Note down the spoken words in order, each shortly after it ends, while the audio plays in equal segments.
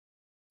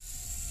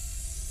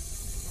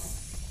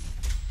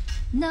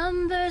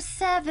Number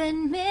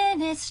 7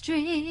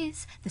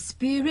 Ministries. The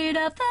Spirit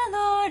of the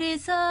Lord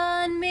is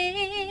on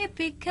me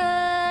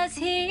because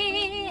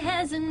He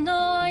has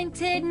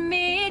anointed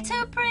me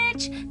to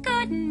preach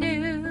good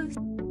news.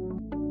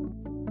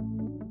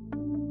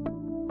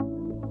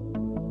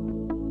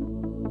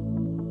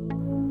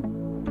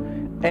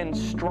 In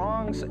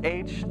Strong's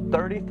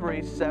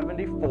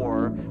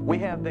H3374, we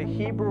have the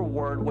Hebrew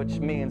word which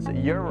means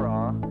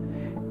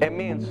yirah. It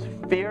means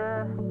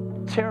fear,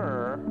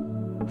 terror,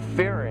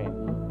 fearing.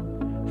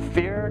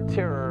 Fear,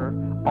 terror,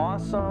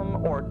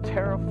 awesome or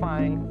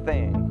terrifying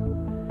thing.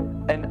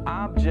 An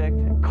object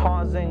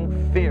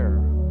causing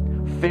fear.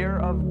 Fear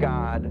of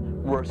God,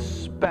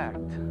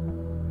 respect,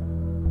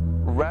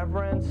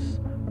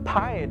 reverence,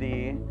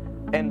 piety,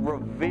 and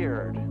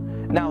revered.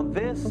 Now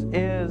this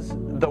is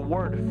the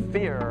word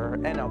fear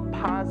and a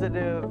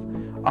positive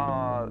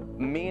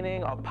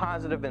meaning, a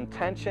positive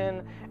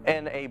intention,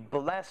 and a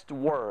blessed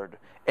word.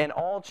 And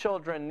all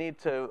children need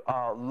to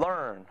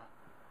learn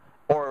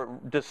or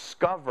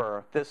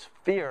discover this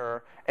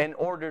fear in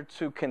order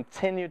to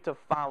continue to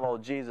follow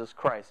Jesus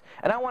Christ.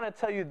 And I want to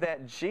tell you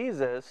that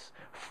Jesus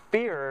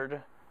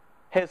feared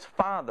His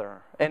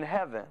Father in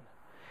heaven.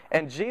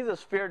 And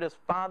Jesus feared His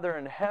Father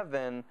in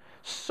heaven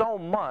so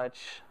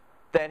much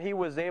that He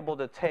was able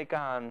to take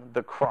on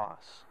the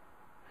cross.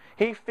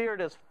 He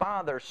feared His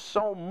Father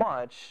so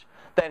much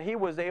that He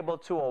was able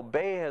to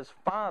obey His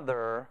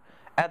Father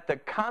at the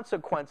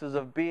consequences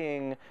of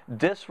being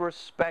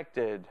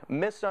disrespected,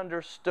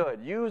 misunderstood,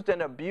 used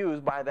and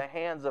abused by the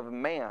hands of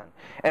man.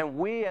 And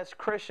we as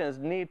Christians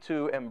need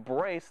to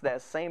embrace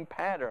that same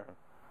pattern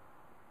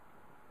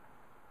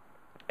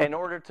in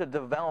order to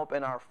develop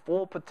in our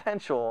full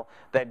potential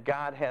that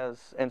God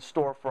has in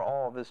store for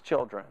all of His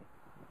children.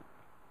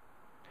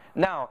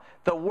 Now,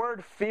 the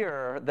word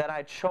fear that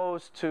I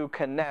chose to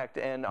connect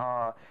in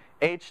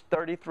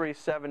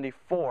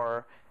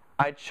H3374,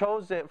 I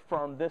chose it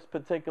from this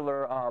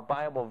particular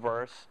Bible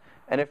verse.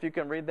 And if you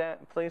can read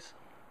that, please.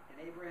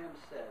 And Abraham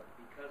said,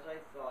 because I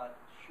thought,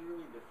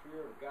 surely the fear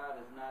of God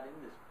is not in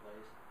this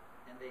place,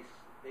 and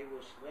they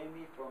will slay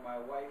me for my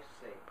wife's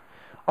sake.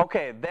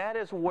 Okay, that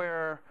is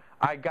where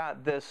I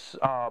got this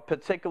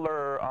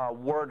particular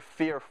word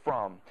fear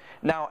from.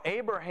 Now,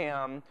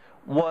 Abraham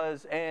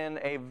was in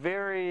a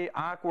very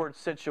awkward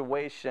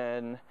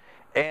situation,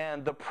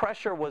 and the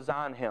pressure was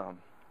on him.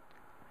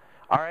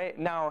 All right,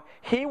 now,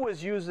 he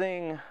was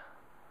using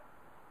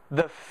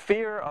the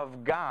fear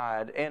of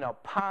God in a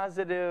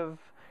positive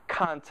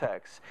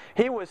context.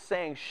 He was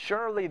saying,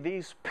 surely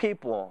these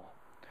people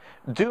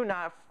do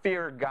not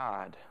fear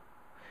God.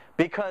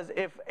 Because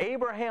if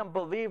Abraham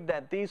believed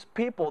that these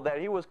people that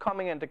he was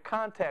coming into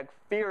contact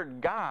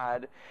feared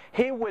God,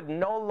 he would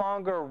no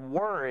longer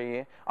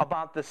worry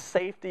about the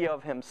safety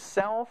of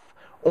himself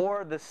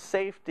or the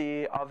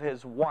safety of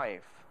his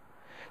wife.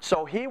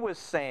 So he was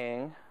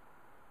saying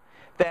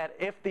that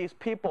if these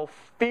people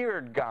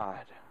feared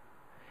God,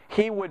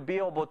 he would be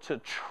able to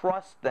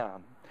trust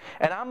them.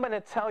 And I'm going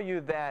to tell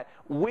you that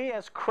we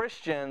as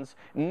Christians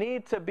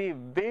need to be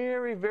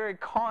very, very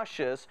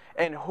cautious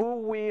in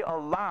who we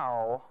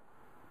allow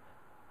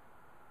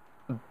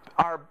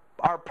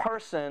our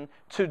person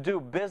to do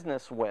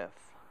business with.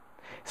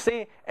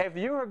 See, if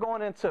you are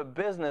going into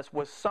business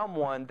with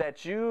someone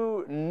that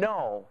you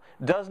know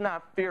does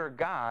not fear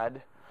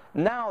God,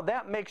 now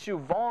that makes you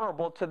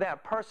vulnerable to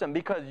that person,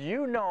 because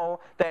you know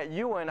that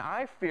you and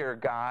I fear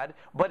God,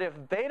 but if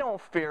they don't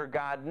fear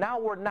God, now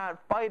we're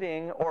not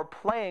fighting or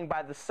playing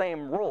by the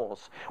same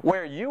rules,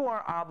 where you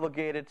are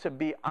obligated to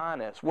be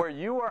honest, where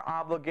you are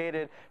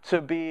obligated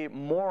to be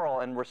moral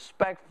and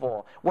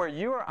respectful, where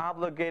you are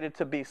obligated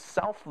to be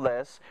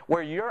selfless,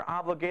 where you're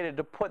obligated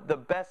to put the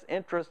best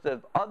interest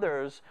of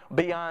others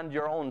beyond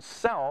your own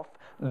self.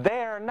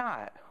 They're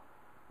not.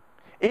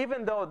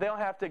 Even though they'll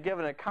have to give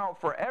an account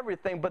for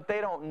everything, but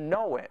they don't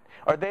know it,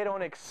 or they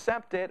don't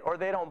accept it, or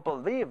they don't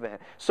believe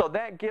it. So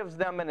that gives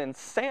them an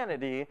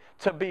insanity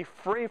to be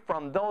free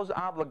from those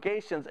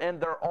obligations in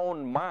their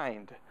own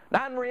mind.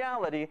 Not in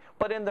reality,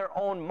 but in their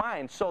own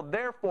mind. So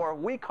therefore,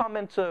 we come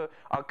into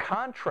a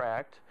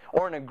contract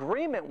or an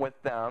agreement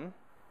with them,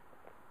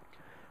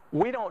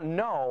 we don't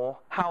know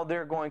how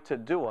they're going to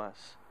do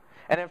us.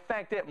 And in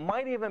fact, it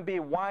might even be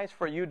wise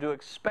for you to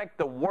expect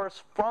the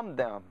worst from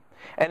them.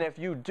 And if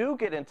you do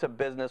get into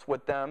business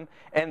with them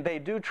and they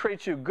do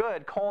treat you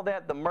good, call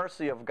that the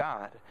mercy of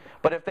God.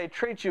 But if they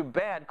treat you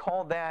bad,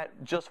 call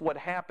that just what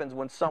happens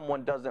when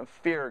someone doesn't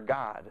fear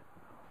God.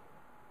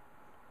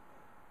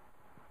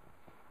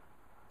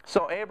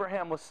 So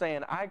Abraham was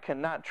saying, I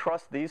cannot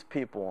trust these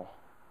people,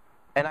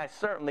 and I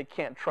certainly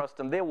can't trust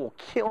them. They will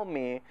kill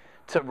me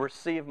to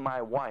receive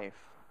my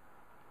wife.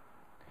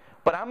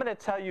 But I'm going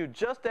to tell you,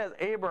 just as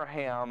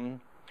Abraham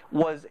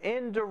was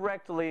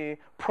indirectly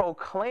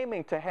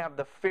proclaiming to have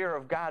the fear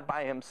of God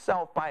by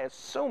himself by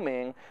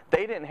assuming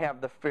they didn't have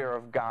the fear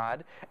of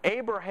God,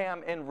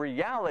 Abraham in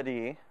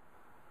reality,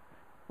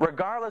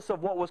 regardless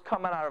of what was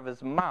coming out of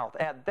his mouth,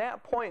 at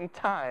that point in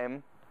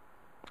time,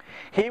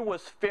 He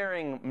was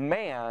fearing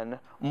man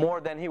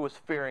more than he was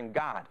fearing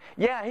God.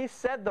 Yeah, he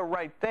said the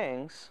right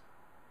things,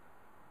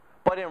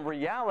 but in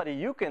reality,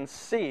 you can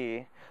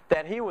see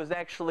that he was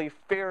actually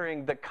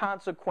fearing the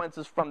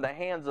consequences from the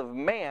hands of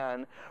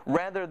man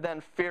rather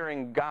than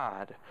fearing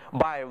God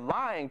by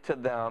lying to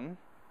them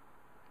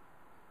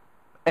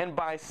and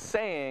by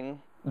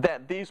saying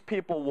that these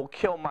people will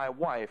kill my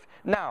wife.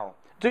 Now,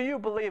 do you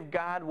believe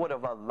God would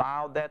have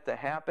allowed that to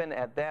happen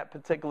at that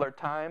particular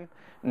time?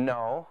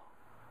 No.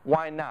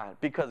 Why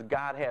not? Because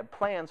God had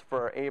plans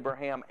for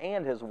Abraham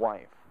and his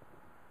wife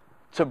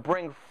to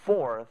bring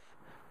forth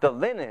the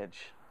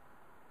lineage,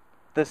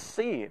 the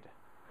seed,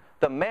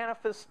 the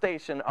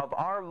manifestation of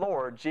our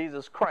Lord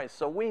Jesus Christ.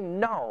 So we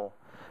know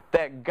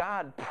that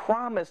God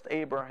promised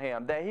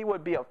Abraham that he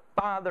would be a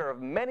father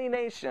of many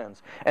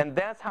nations. And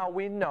that's how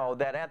we know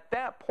that at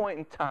that point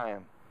in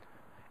time,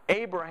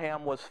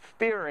 Abraham was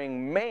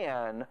fearing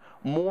man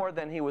more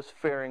than he was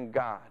fearing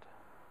God.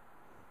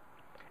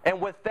 And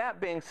with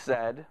that being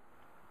said,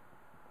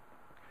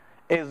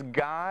 is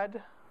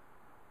God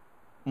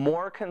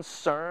more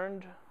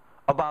concerned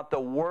about the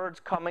words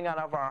coming out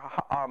of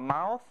our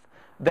mouth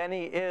than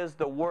he is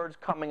the words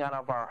coming out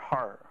of our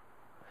heart?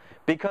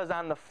 Because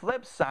on the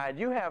flip side,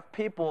 you have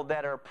people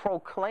that are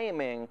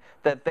proclaiming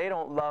that they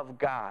don't love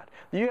God.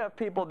 You have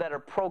people that are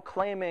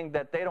proclaiming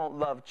that they don't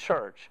love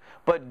church.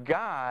 But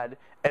God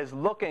is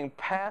looking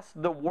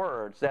past the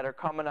words that are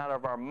coming out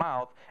of our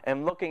mouth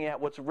and looking at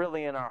what's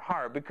really in our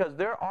heart. Because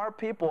there are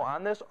people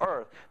on this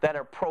earth that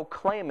are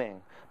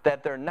proclaiming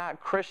that they're not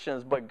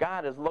Christians, but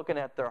God is looking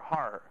at their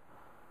heart.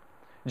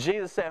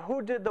 Jesus said,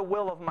 "Who did the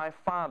will of my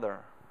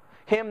Father?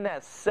 Him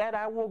that said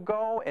I will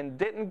go and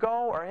didn't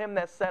go, or him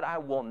that said I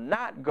will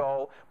not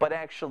go but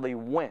actually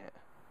went?"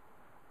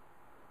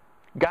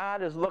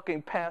 God is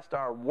looking past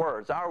our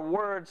words. Our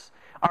words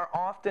are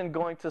often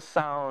going to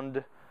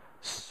sound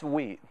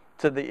sweet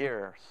to the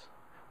ears.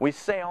 We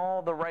say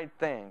all the right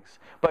things,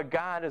 but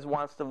God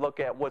wants to look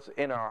at what's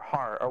in our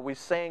heart. Are we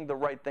saying the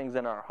right things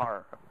in our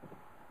heart?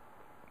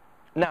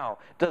 Now,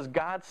 does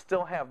God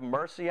still have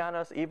mercy on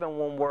us even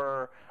when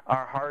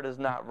our heart is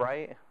not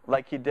right,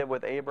 like he did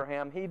with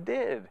Abraham? He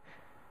did.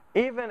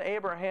 Even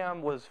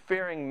Abraham was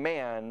fearing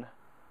man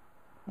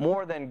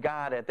more than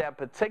God at that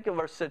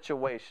particular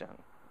situation.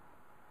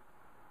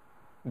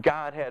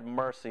 God had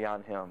mercy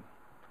on him.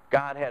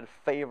 God had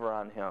favor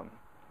on him.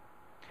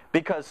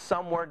 Because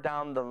somewhere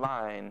down the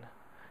line,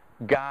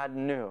 God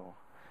knew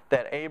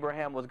that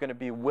Abraham was going to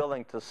be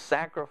willing to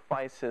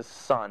sacrifice his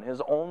son,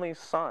 his only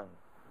son,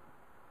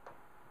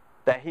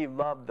 that he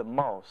loved the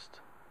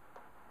most,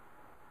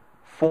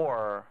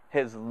 for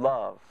his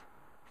love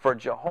for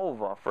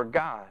Jehovah, for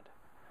God,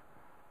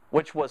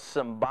 which was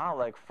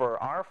symbolic for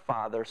our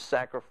Father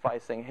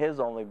sacrificing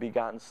his only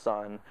begotten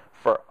Son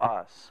for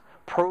us,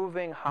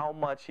 proving how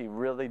much he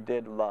really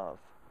did love.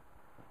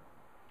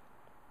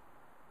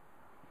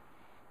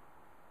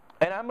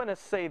 And I'm going to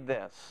say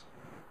this,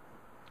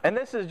 and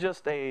this is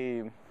just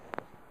a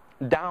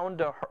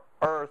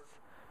down-to-earth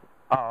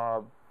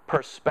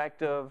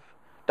perspective,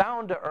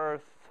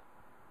 down-to-earth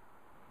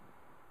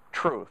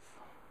truth.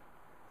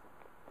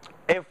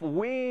 If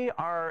we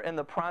are in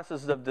the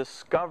process of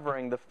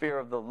discovering the fear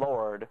of the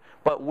Lord,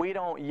 but we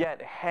have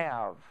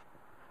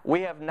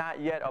not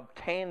yet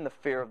obtained the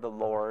fear of the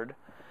Lord,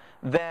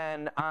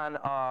 then on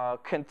a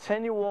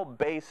continual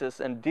basis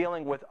in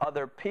dealing with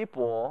other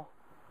people,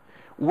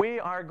 we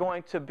are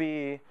going to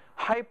be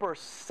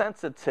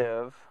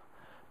hypersensitive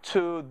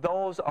to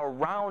those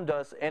around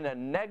us in a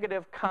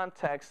negative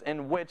context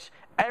in which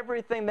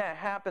everything that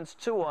happens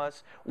to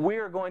us, we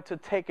are going to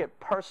take it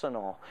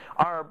personal.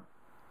 Our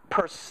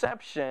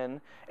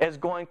perception is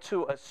going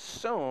to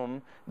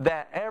assume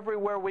that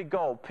everywhere we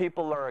go,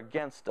 people are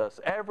against us.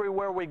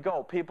 Everywhere we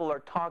go, people are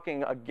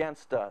talking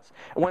against us.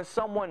 When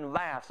someone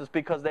laughs, it's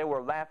because they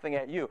were laughing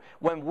at you.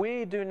 When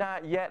we do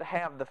not yet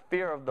have the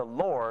fear of the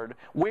Lord,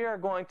 we are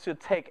going to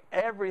take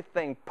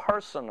everything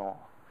personal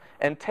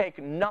and take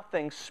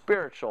nothing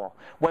spiritual.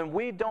 When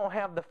we don't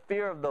have the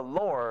fear of the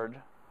Lord,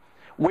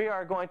 we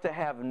are going to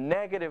have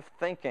negative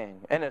thinking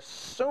and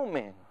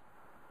assuming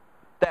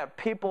that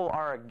people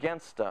are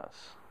against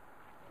us.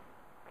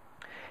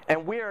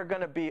 And we are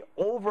going to be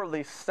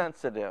overly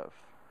sensitive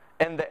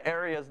in the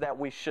areas that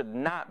we should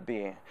not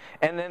be.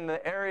 And in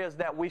the areas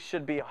that we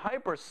should be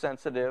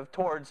hypersensitive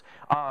towards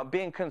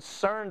being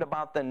concerned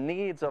about the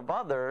needs of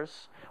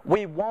others,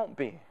 we won't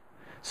be.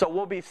 So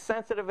we'll be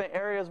sensitive in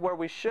areas where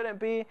we shouldn't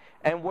be,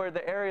 and where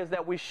the areas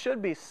that we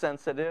should be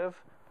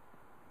sensitive,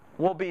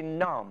 we'll be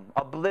numb,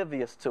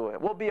 oblivious to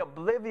it. We'll be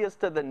oblivious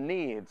to the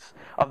needs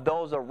of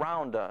those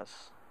around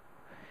us.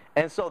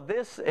 And so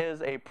this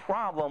is a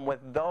problem with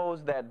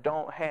those that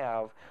don't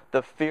have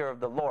the fear of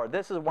the Lord.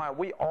 This is why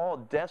we all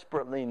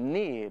desperately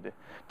need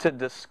to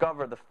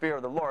discover the fear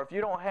of the Lord. If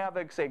you don't have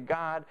it, say,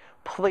 God,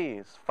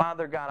 please,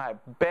 Father God, I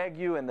beg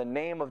you in the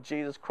name of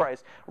Jesus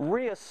Christ,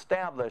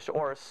 reestablish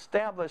or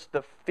establish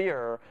the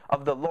fear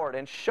of the Lord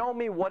and show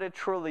me what it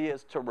truly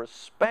is to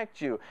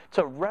respect you,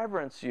 to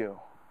reverence you.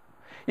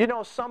 You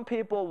know, some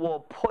people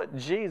will put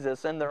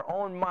Jesus in their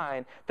own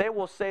mind. They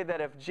will say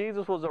that if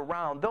Jesus was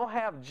around, they'll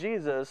have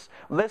Jesus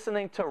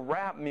listening to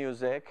rap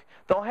music.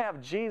 They'll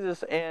have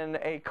Jesus in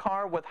a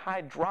car with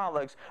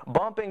hydraulics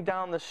bumping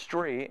down the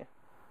street.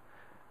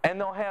 And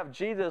they'll have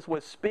Jesus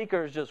with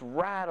speakers just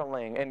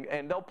rattling.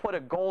 And they'll put a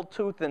gold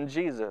tooth in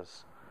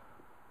Jesus.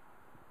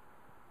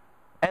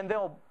 And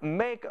they'll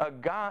make a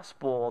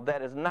gospel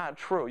that is not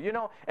true. You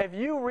know, if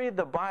you read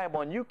the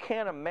Bible and you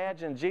can't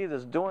imagine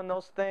Jesus doing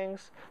those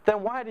things,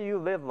 then why do you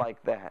live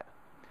like that?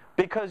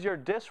 Because you're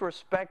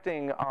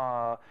disrespecting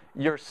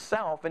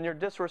yourself, and you're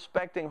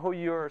disrespecting who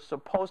you're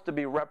supposed to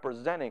be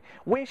representing.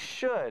 We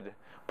should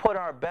put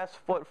our best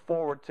foot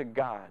forward to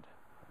God.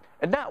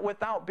 And not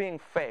without being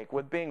fake,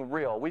 with being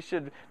real. We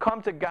should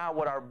come to God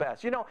with our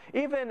best. You know,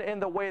 even in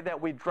the way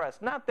that we dress.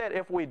 Not that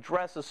if we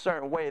dress a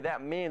certain way,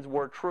 that means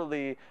we're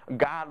truly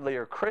godly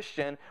or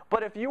Christian.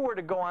 But if you were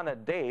to go on a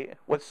date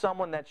with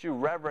someone that you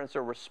reverence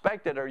or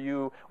respected or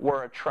you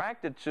were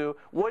attracted to,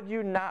 would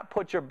you not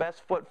put your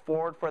best foot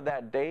forward for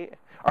that date?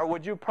 Or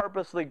would you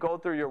purposely go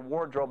through your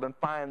wardrobe and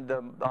find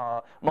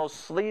the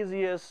most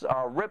sleaziest,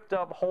 ripped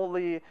up,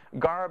 holy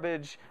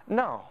garbage?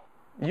 No.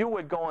 You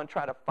would go and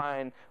try to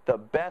find the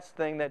best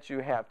thing that you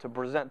have to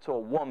present to a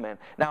woman.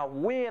 Now,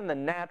 we in the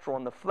natural,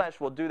 in the flesh,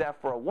 will do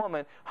that for a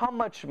woman. How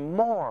much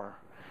more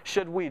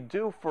should we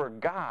do for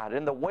God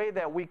in the way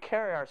that we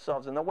carry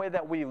ourselves, in the way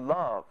that we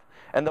love,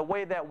 and the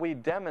way that we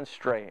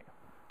demonstrate?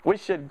 We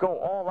should go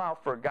all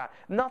out for God.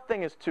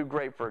 Nothing is too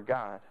great for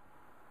God.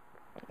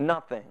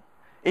 Nothing.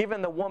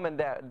 Even the woman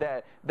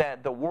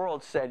that the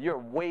world said, you're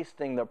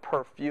wasting the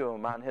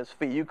perfume on his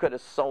feet. You could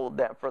have sold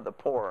that for the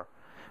poor.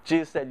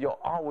 Jesus said, you'll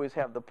always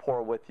have the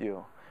poor with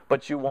you,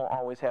 but you won't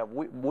always have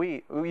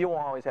you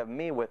won't always have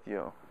me with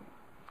you.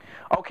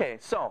 Okay,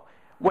 so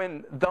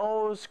when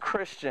those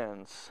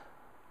Christians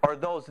or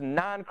those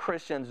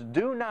non-Christians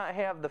do not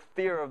have the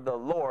fear of the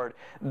Lord,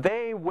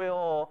 they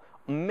will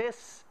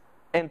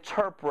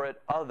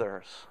misinterpret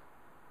others.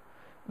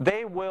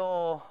 They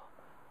will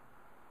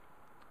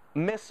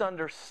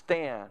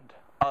misunderstand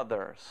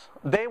others.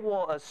 They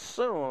will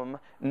assume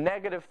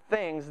negative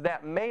things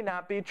that may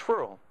not be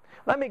true.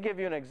 Let me give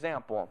you an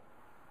example.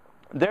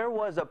 There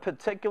was a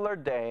particular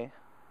day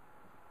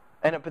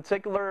and a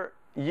particular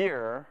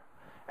year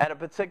at a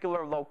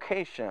particular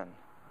location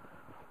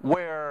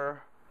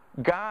where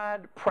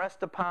God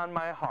pressed upon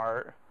my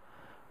heart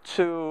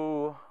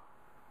to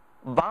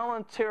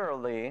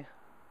voluntarily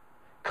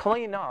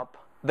clean up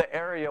the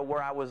area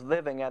where I was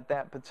living at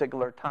that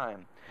particular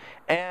time.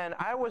 And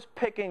I was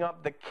picking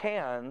up the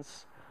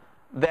cans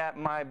that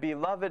my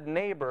beloved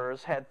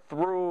neighbors had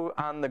threw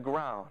on the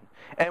ground.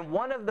 And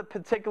one of the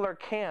particular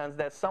cans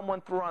that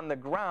someone threw on the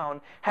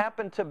ground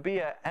happened to be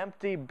an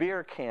empty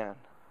beer can.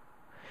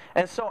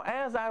 And so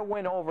as I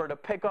went over to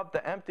pick up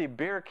the empty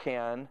beer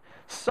can,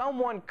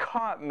 someone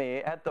caught me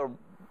at the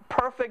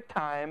perfect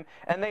time,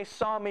 and they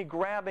saw me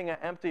grabbing an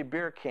empty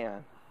beer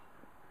can.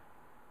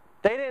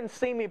 They didn't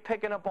see me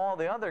picking up all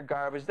the other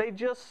garbage. They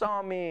just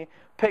saw me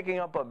picking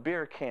up a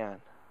beer can.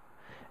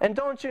 And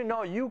don't you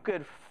know, you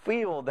could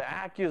feel the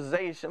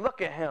accusation.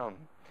 Look at him,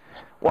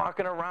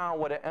 walking around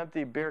with an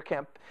empty beer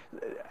can.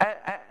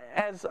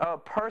 As a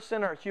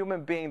person or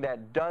human being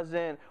that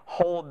doesn't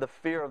hold the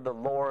fear of the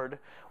Lord,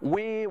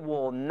 we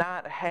will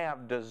not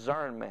have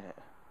discernment.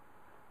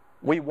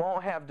 We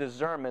won't have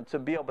discernment to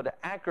be able to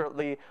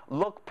accurately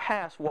look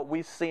past what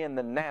we see in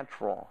the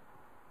natural.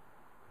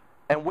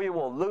 And we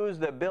will lose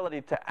the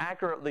ability to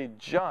accurately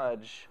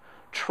judge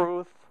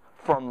truth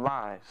from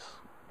lies.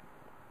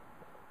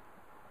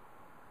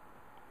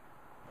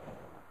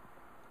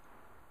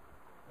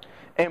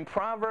 In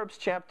Proverbs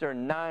chapter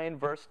 9,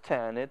 verse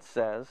 10, it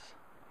says,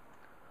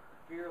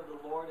 "The fear of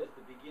the Lord is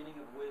the beginning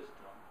of wisdom,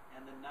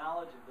 and the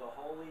knowledge of the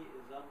holy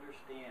is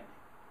understanding."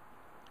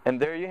 And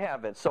there you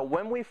have it. So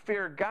when we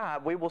fear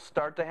God, we will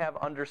start to have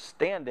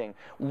understanding.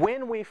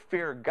 When we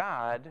fear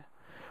God,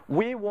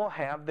 we will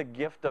have the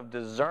gift of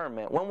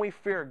discernment. When we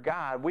fear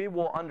God, we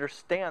will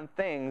understand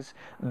things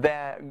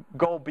that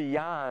go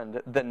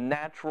beyond the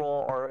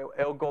natural, or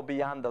it'll go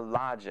beyond the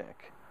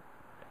logic.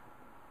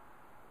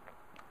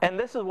 And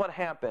this is what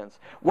happens.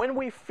 When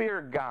we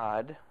fear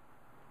God,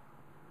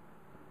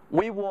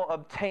 we will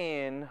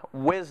obtain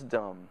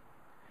wisdom.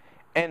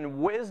 And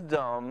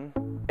wisdom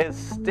is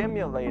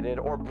stimulated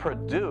or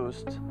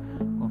produced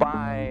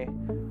by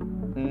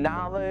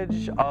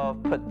knowledge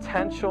of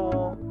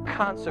potential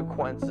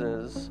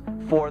consequences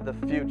for the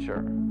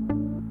future.